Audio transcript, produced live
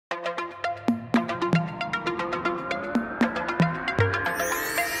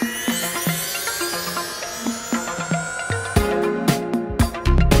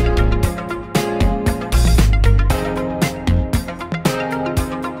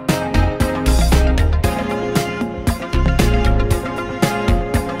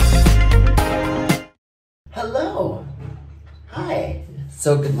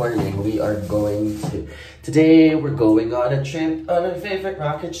So good morning. Today we're going on a trip on our favorite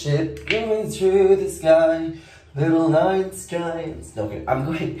rocket ship, going through the sky, little lines, giants. No, okay,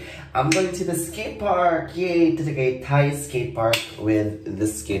 I'm going to the skate park. Yay, to the Tagaytay skate park with the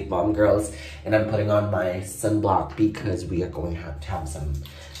Skatebomb Girls, and I'm putting on my sunblock because we are going to have some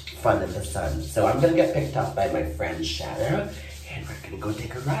fun in the sun. So I'm gonna get picked up by my friend Shadow, and we're gonna go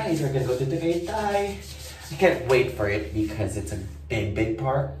take a ride. We're gonna go to Tagaytay. I can't wait for it because it's a big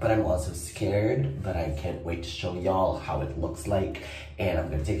park, but I'm also scared, but I can't wait to show y'all how it looks like. And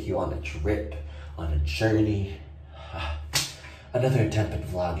I'm gonna take you on a trip, on a journey. Another attempt at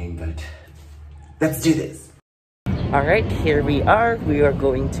vlogging, but let's do this. All right, here we are. We are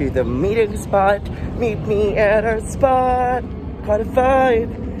going to the meeting spot. Meet me at our spot. Codified.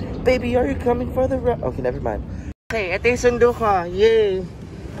 Baby, are you coming for the ride? Okay, never mind. Okay, ito yung sundo ko. Yay.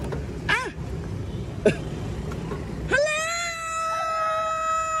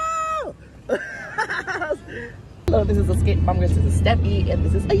 Hello, this is a Skatebomb Girls, this is Steffi, and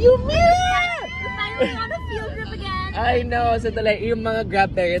this is Ayumi! Finally on a field trip again! I know, so talaga yung mga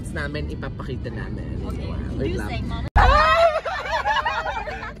grab parents namin, ipapakita namin. Okay, wait you lang. sing, Mama.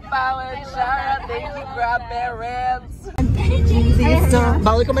 Bawal siya! Thank you, grab parents! JC.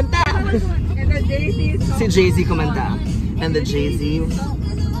 Bawal kumanta! Si Jay-Z kumanta. And the Jay-Z.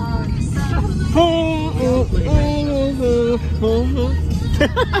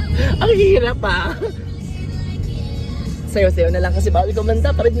 Ang hirap pa! Sayo-sayo na lang kasi bawal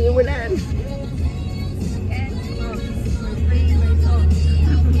kumanta para di umulan.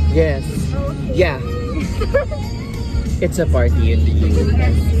 Yes. Yeah. It's a party in the USA.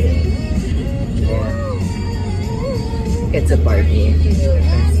 Yeah. It's a party.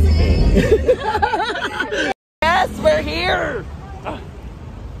 Yes, we're here!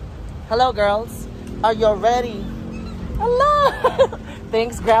 Hello, girls. Are you ready? Hello!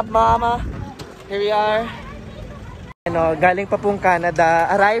 Thanks, Grab Mama. Here we are. Ano, galing pa pong Canada.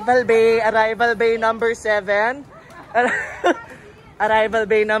 Arrival Bay number 7. Arrival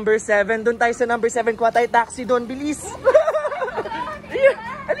Bay number 7. Doon tayo sa number 7. Kuha tayo taxi doon. Bilis!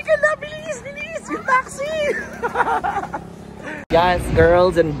 Halika na! Bilis! Yung taxi! Yes,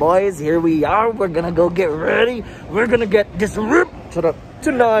 girls and boys, here we are. We're gonna go get ready. We're gonna get this ripped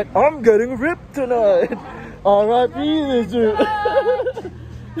tonight. I'm getting ripped tonight. Alright, mister.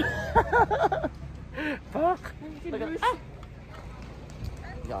 Fuck.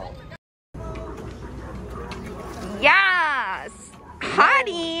 Yes!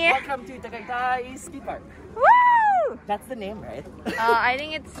 Hottie! Welcome to Tagaytay Skatepark. Woo! That's the name, right? I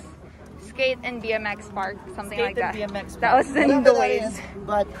think it's Skate and BMX Park, something like that. Skate and BMX Park. That was in the ways.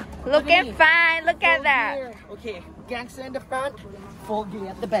 But Look at fine, look at that. Gear. Okay, gangster in the front, full gear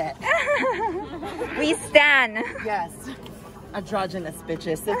at the back. We stand. Yes. Androgynous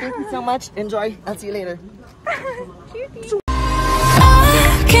bitches. So thank you so much. Enjoy. I'll see you later. I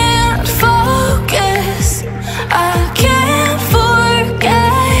can't focus. I can't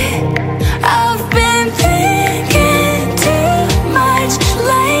forget. I've been thinking too much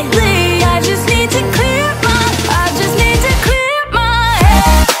lately. I just need to clear my head. I just need to clear my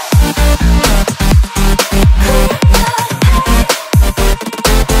head.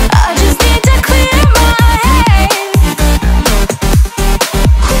 I just need to clear my head.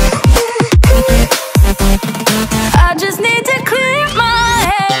 I just need to clear my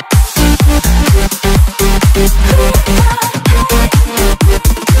head.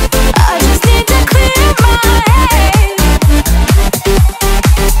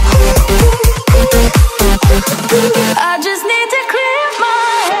 I just need to clear my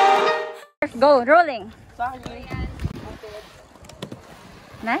head. Go, rolling.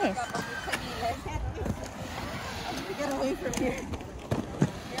 Nice. Get away from here.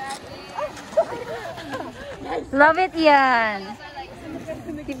 Love it, Ian.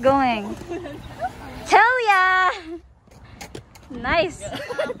 Keep going. Hell yeah! Nice.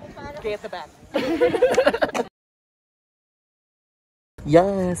 Okay, at the back.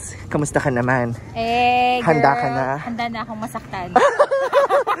 Yes. Kamusta ka naman? Eh, girl. Handa ka na? Handa na akong masaktan.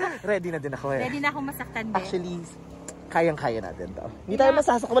 Ready na din ako eh. Ready na akong masaktan din. Actually, kayang-kaya natin to. Hindi tayo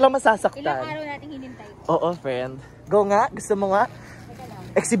masasaktan. Walang masasaktan. Ilang araw natin hinintay. Oo, friend. Go nga. Gusto mo nga?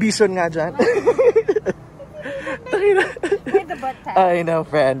 Exhibition nga dyan. With the butt tag. I know,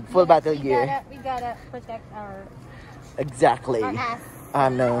 friend. Full battle gear. We gotta protect our Exactly. ass.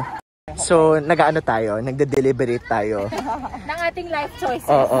 Ano. So, nag-ano tayo? Nagde-deliberate tayo. Ng ating life choices.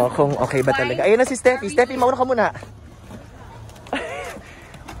 Oo, kung okay ba talaga. Ayun na si Steffi. Steffi, mauna ka muna.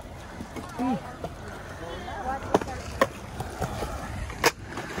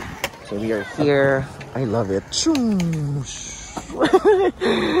 So we are here. I love it.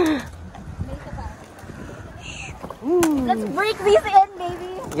 Let's break these in, baby.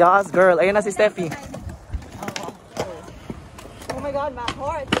 Yes, girl. Ayan na si Steffi. Oh my god, my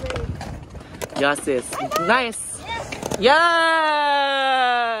heart's rate. Yes, sis. Nice.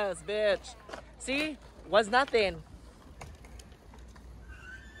 Yes, bitch. See? Was nothing.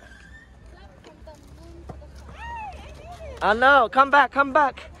 I know. Come back. Come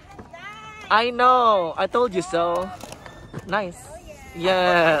back. I know. I told you so. Nice.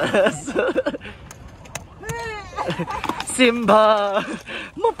 Yes. Simba.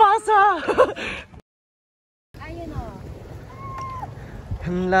 Mufasa. Ayun o.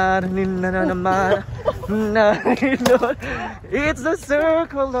 It's the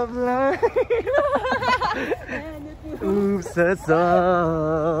circle of life. Oops, that's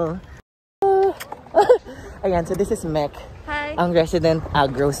all. Ayan, so this is Mek. Hi. Ang resident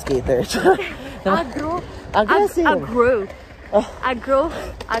agro skater. Agro. Aggressive. Agro.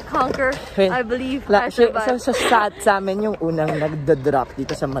 I conquer. Wait, I believe. I survive. So sa amin yung unang nagda-drop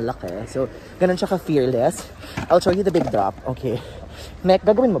dito sa Malaki. So, ganun siya ka-fearless. I'll show you the big drop. Okay. Mek,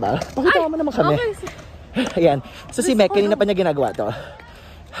 gagawin mo ba? Pakita mo naman kami. Okay. Ayan. So si Mek, kanina pa niya ginagawa to.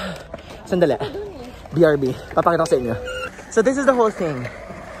 Sandali. BRB. Papakita ko sa inyo. So this is the whole thing.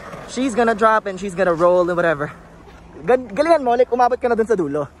 She's gonna drop and she's gonna roll and whatever. Galingan mo, like umabot ka na dun sa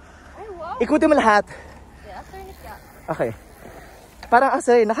dulo. Oh, wow. Ikutin mo lahat. Yeah, turn it down. Okay. Parang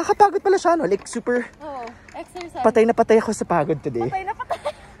asay, nakakapagod pala siya, no? Like super Oh, exercise. patay na patay ako sa pagod today. Patay na patay.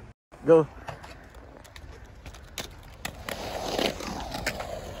 Go.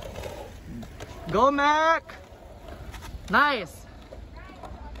 Go, Mac! Nice!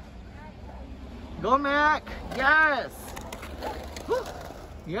 Go, Mac! Yes! Woo.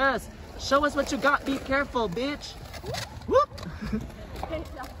 Yes! Show us what you got. Be careful, bitch! Whoop!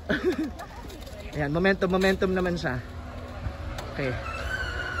 Ayan, momentum naman siya. Okay.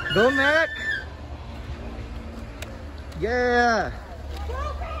 Go, Mac! Yeah!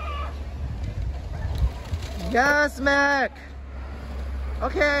 Yes, Mac!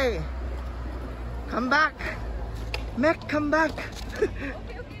 Okay! Come back! Mac, come back!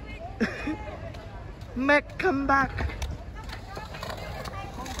 Mac, come back!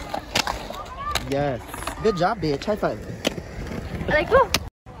 Yes. Good job, bitch. High five. Like, go.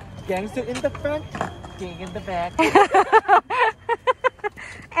 Gangster in the front, king in the back.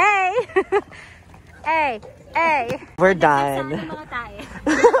 Hey! Hey! Hey! We're done. Mga tae.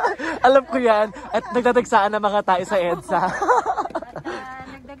 Alam ko yan. At nagdadagsaan ng mga tayo sa EDSA.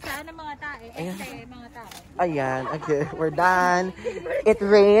 Nagdagsaan ng mga tae. Mga tae. Ayan. Okay. We're done. It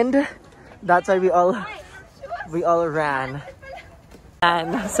rained. That's why we all ran.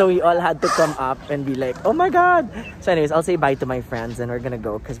 And so we all had to come up and be like, oh my god. So anyways, I'll say bye to my friends and we're gonna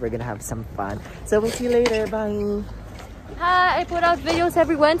go because we're gonna have some fun. So we'll see you later. Bye. Hi, I put out videos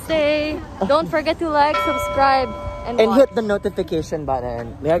every Wednesday. Don't forget to like, subscribe, and watch. Hit the notification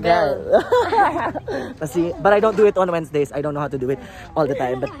button. Yeah, girl. See, but I don't do it on Wednesdays. I don't know how to do it all the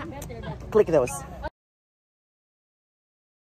time. But click those.